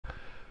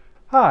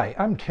Hi,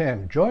 I'm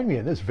Tim. Join me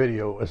in this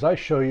video as I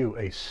show you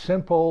a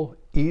simple,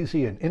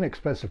 easy, and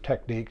inexpensive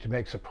technique to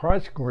make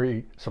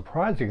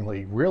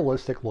surprisingly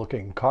realistic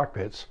looking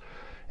cockpits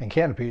and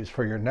canopies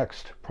for your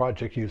next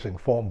project using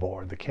foam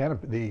board.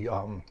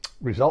 The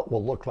result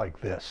will look like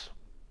this.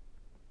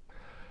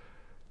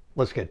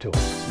 Let's get to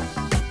it.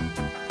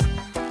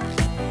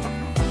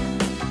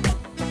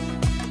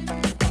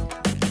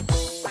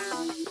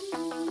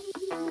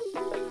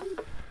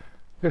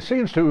 There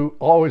seems to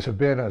always have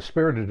been a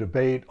spirited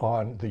debate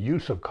on the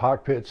use of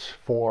cockpits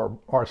for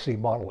RC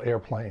model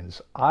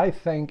airplanes. I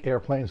think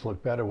airplanes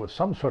look better with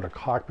some sort of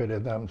cockpit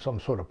in them, some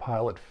sort of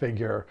pilot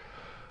figure,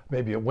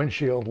 maybe a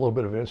windshield, a little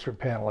bit of an instrument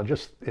panel.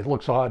 It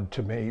looks odd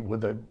to me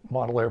with a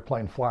model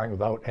airplane flying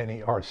without any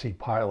RC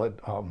pilot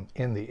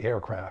in the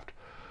aircraft.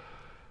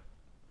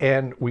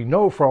 And we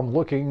know from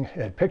looking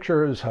at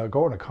pictures,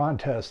 going to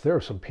contests, there are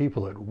some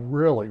people that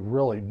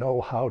really know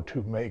how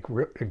to make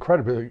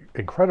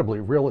incredibly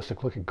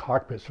realistic looking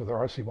cockpits for their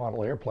RC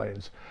model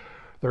airplanes.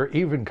 There are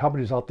even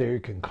companies out there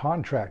you can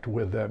contract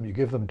with them. You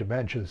give them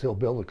dimensions, they'll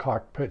build the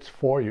cockpits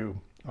for you.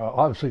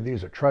 Obviously,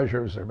 these are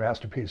treasures, they're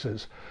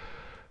masterpieces.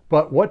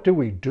 But what do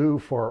we do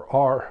for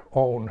our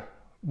own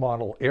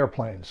model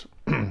airplanes?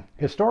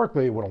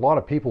 Historically, when a lot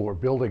of people were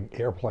building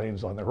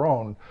airplanes on their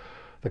own,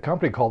 the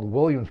company called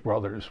Williams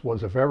Brothers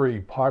was a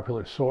very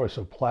popular source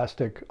of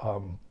plastic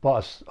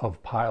busts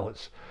of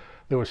pilots.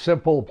 There were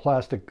simple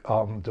plastic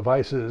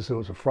devices. There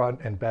was a front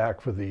and back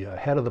for the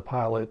head of the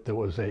pilot. There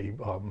was a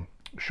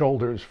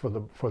shoulders for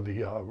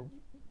the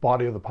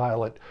body of the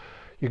pilot.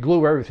 You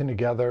glue everything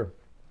together,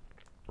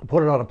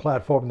 put it on a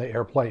platform in the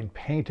airplane,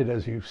 paint it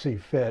as you see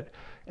fit,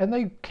 and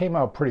they came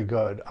out pretty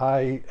good.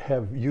 I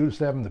have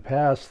used them in the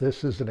past.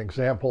 This is an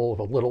example of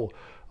a little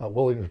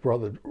Williams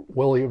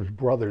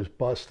Brothers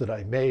bust that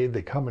I made.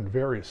 They come in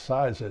various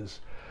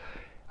sizes.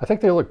 I think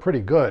they look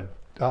pretty good.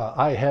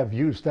 I have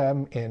used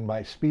them in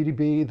my Speedy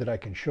Bee that I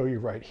can show you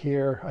right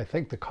here. I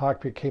think the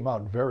cockpit came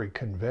out very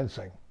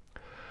convincing.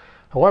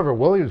 However,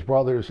 Williams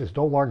Brothers is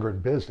no longer in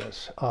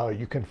business.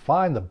 You can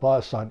find the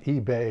busts on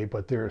eBay,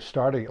 but they're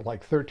starting at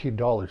like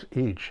 $13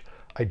 each.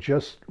 I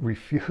just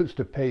refuse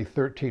to pay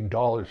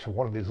 $13 for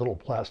one of these little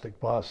plastic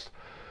busts.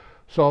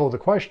 So the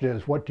question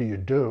is, what do you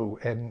do?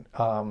 And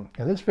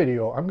in this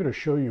video, I'm going to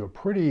show you a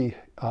pretty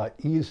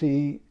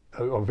easy,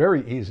 a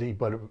very easy,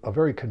 but a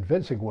very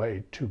convincing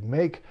way to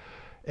make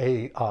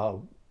a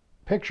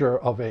picture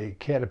of a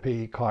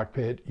canopy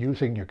cockpit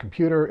using your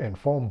computer and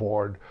foam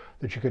board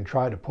that you can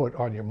try to put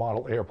on your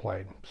model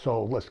airplane.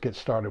 So let's get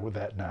started with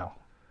that now.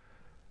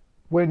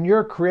 When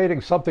you're creating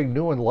something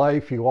new in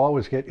life, you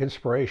always get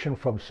inspiration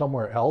from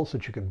somewhere else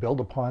that you can build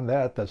upon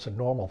that. That's a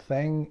normal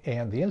thing.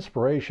 And the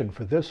inspiration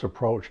for this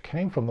approach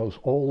came from those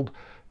old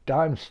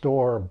dime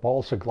store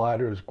balsa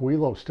gliders.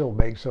 Guilo still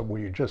makes them,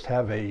 where you just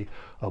have a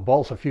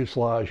balsa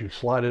fuselage, you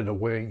slide it in a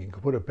wing, you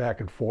can put it back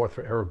and forth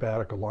for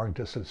aerobatic or long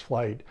distance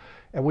flight.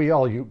 And we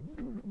all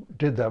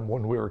did them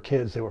when we were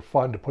kids. They were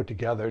fun to put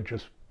together,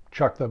 just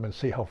chuck them and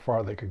see how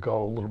far they could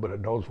go, a little bit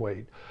of nose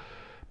weight.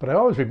 But I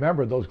always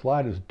remember those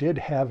gliders did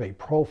have a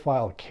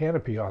profile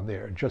canopy on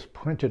there, just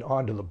printed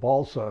onto the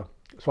balsa.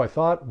 So I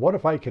thought, what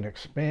if I can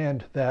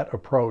expand that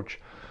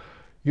approach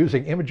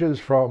using images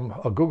from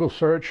a Google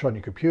search on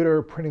your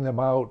computer, printing them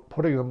out,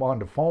 putting them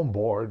onto foam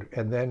board,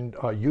 and then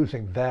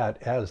using that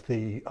as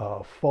the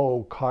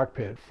faux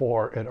cockpit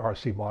for an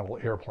RC model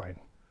airplane.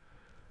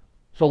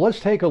 So let's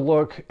take a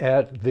look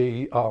at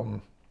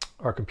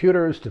our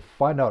computers to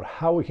find out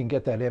how we can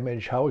get that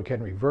image, how we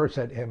can reverse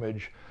that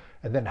image,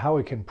 and then how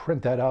we can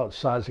print that out,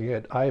 sizing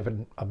it. I have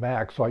a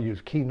Mac, so I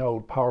use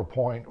Keynote,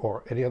 PowerPoint,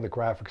 or any other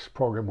graphics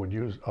program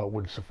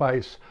would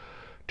suffice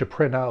to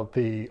print out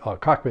the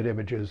cockpit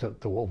images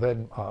that will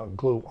then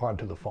glue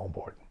onto the foam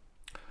board.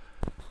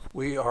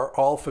 We are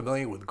all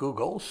familiar with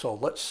Google, so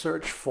let's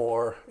search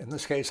for, in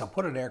this case, I'll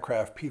put an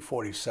aircraft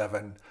P-47,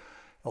 and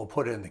we'll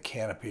put in the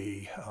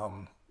canopy,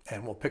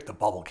 and we'll pick the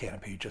bubble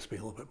canopy, just to be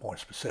a little bit more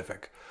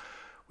specific.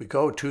 We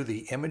go to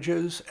the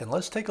images, and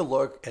let's take a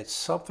look at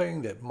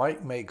something that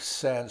might make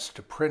sense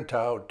to print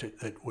out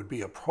that would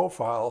be a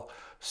profile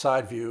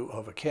side view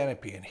of a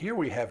canopy. And here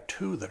we have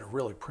two that are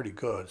really pretty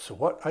good. So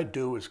what I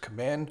do is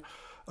Command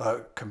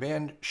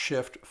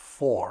Shift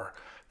 4.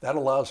 That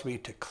allows me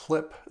to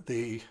clip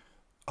the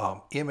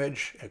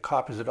image. It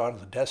copies it onto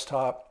the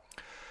desktop.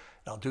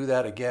 I'll do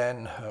that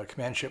again,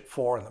 Command Shift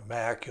 4 on the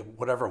Mac,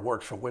 whatever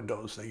works for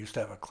Windows. They used to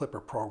have a clipper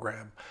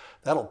program.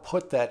 That'll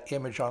put that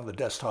image on the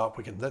desktop.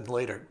 We can then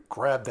later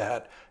grab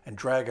that and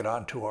drag it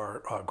onto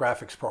our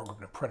graphics program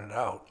to print it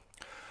out.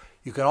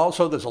 You can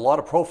also, there's a lot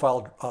of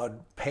profile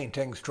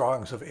paintings,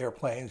 drawings of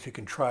airplanes. You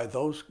can try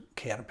those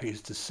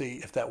canopies to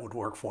see if that would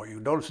work for you.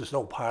 Notice there's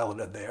no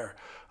pilot in there.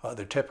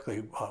 They're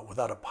typically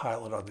without a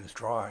pilot on these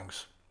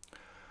drawings.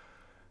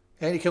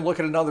 And you can look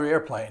at another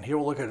airplane. Here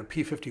we'll look at a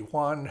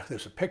P-51.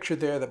 There's a picture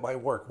there that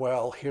might work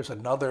well. Here's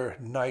another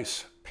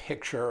nice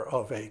picture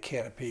of a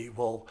canopy.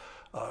 We'll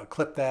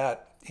clip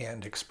that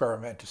and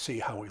experiment to see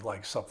how we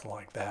like something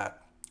like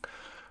that.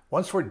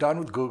 Once we're done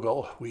with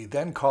Google, we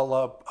then call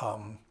up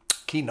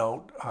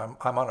Keynote.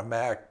 I'm on a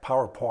Mac,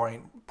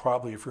 PowerPoint,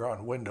 probably if you're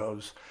on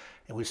Windows.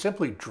 And we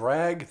simply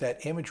drag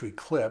that image we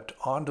clipped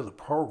onto the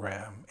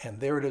program, and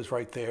there it is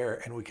right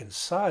there, and we can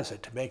size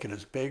it to make it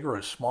as big or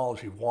as small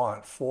as you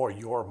want for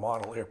your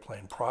model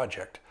airplane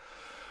project.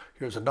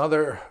 Here's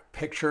another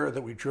picture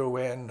that we drew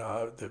in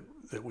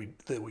that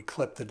we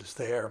clipped that is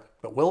there,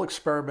 but we'll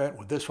experiment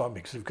with this one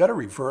because you've got to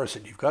reverse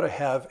it. You've got to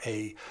have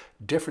a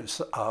different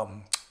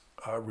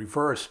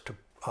reverse to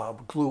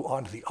glue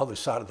onto the other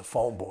side of the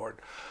foam board.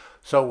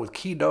 So with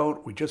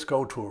Keynote, we just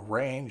go to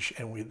Arrange,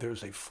 and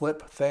there's a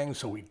flip thing,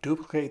 so we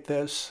duplicate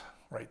this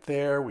right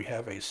there. We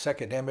have a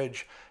second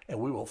image, and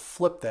we will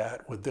flip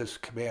that with this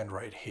command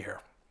right here.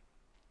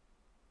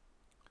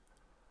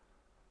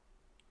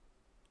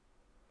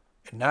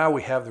 And now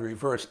we have the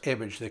reverse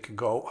image that can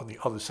go on the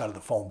other side of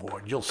the foam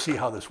board. You'll see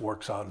how this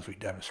works out as we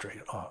demonstrate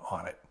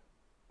on it.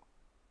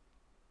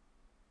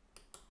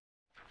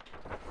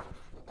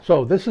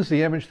 So this is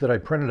the image that I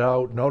printed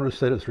out. Notice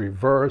that it's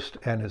reversed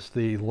and it's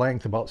the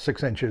length about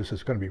 6 inches.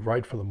 It's going to be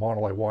right for the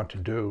model I want to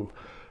do.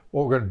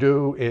 What we're going to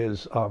do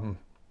is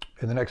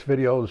in the next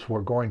videos,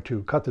 we're going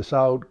to cut this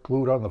out,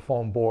 glue it on the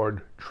foam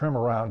board, trim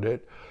around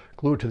it,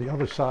 glue it to the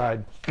other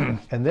side,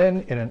 and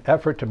then in an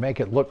effort to make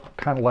it look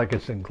kind of like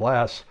it's in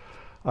glass,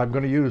 I'm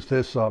going to use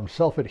this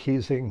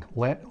self-adhesing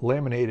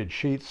laminated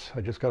sheets. I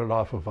just got it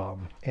off of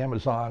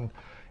Amazon.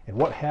 And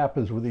what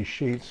happens with these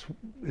sheets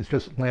is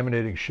just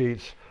laminating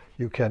sheets.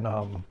 You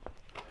can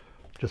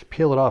just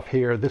peel it off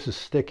here. This is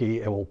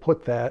sticky, and we'll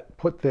put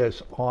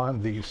this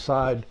on the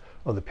side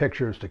of the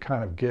pictures to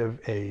kind of give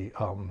an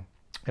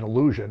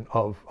illusion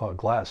of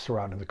glass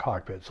surrounding the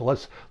cockpit. So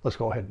let's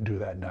go ahead and do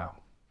that now.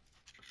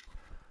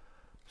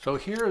 So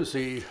here is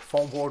the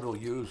foam board we'll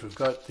use. We've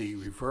got the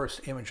reverse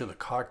image of the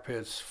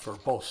cockpits for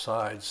both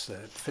sides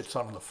that fits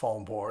onto the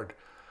foam board.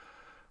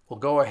 We'll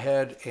go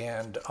ahead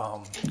and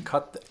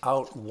cut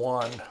out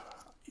one.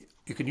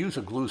 You can use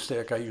a glue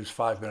stick. I use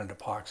 5-minute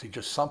epoxy,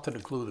 just something to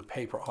glue the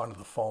paper onto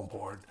the foam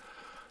board.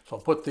 So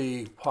I'll put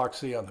the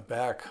epoxy on the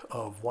back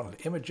of one of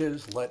the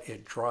images, let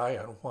it dry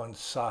on one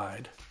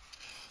side.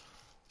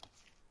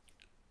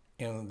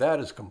 And that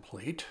is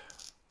complete.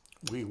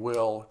 We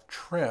will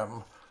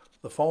trim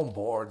the foam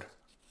board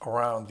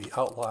around the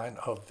outline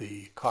of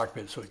the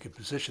cockpit so we can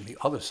position the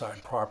other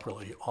side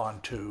properly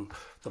onto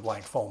the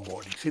blank foam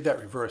board. You see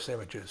that reverse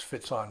image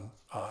fits on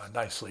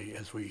nicely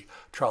as we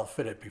trial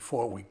fit it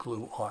before we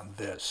glue on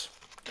this.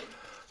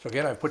 So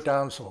again, I've put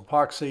down some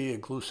epoxy. A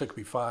glue stick would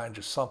be fine,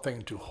 just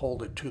something to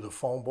hold it to the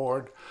foam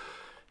board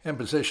and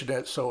position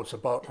it so it's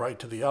about right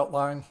to the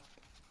outline.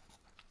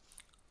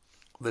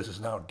 This is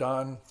now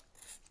done.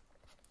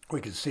 We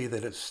can see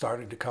that it's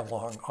starting to come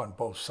along on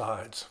both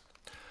sides.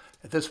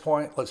 At this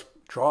point, let's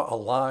draw a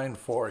line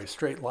for a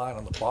straight line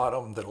on the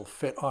bottom that'll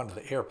fit onto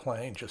the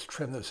airplane. Just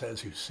trim this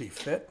as you see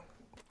fit.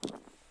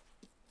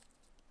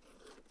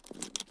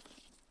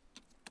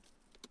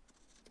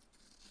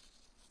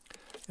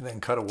 And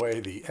then cut away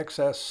the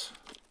excess.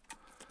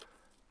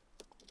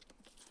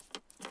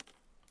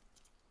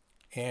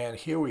 And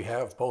here we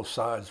have both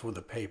sides with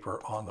the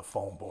paper on the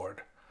foam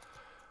board.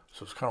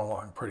 So it's coming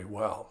along pretty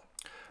well.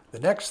 The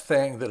next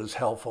thing that is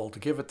helpful to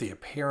give it the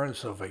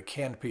appearance of a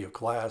canopy of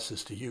glass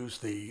is to use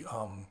the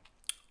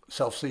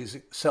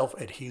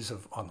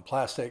self-adhesive on the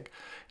plastic.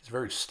 It's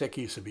very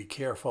sticky, so be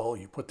careful.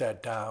 You put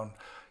that down.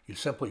 You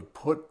simply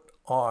put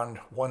on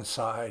one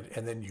side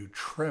and then you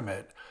trim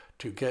it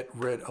to get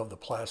rid of the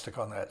plastic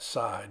on that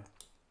side.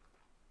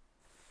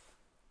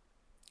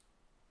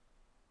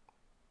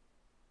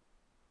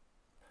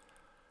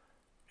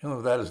 And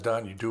when that is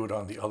done, you do it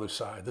on the other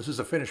side. This is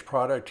a finished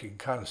product. You can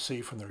kind of see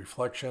from the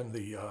reflection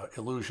the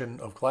illusion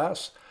of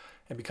glass.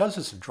 And because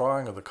it's a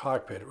drawing of the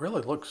cockpit, it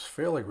really looks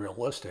fairly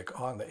realistic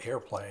on the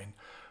airplane.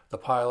 The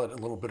pilot, a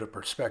little bit of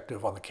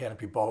perspective on the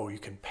canopy bow. You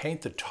can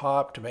paint the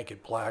top to make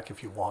it black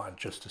if you want,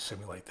 just to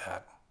simulate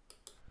that.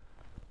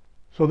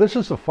 So this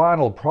is the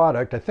final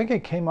product. I think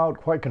it came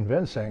out quite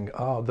convincing.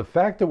 The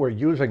fact that we're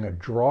using a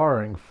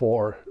drawing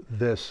for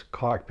this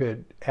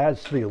cockpit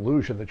adds to the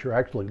illusion that you're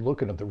actually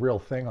looking at the real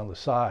thing on the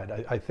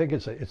side. I think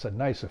it's a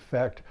nice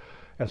effect,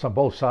 and it's on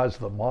both sides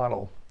of the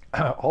model.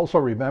 Also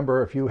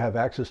remember, if you have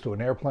access to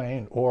an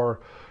airplane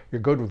or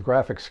you're good with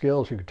graphic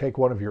skills, you can take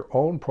one of your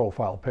own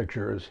profile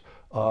pictures,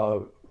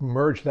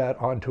 merge that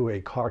onto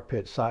a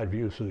cockpit side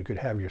view so you could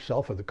have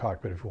yourself in the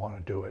cockpit if you want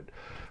to do it.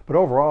 But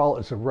overall,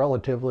 it's a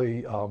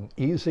relatively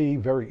easy,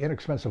 very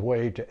inexpensive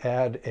way to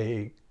add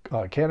a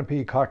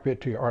canopy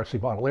cockpit to your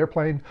RC model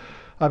airplane.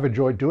 I've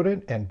enjoyed doing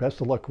it, and best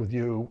of luck with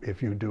you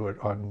if you do it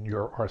on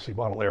your RC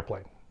model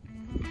airplane.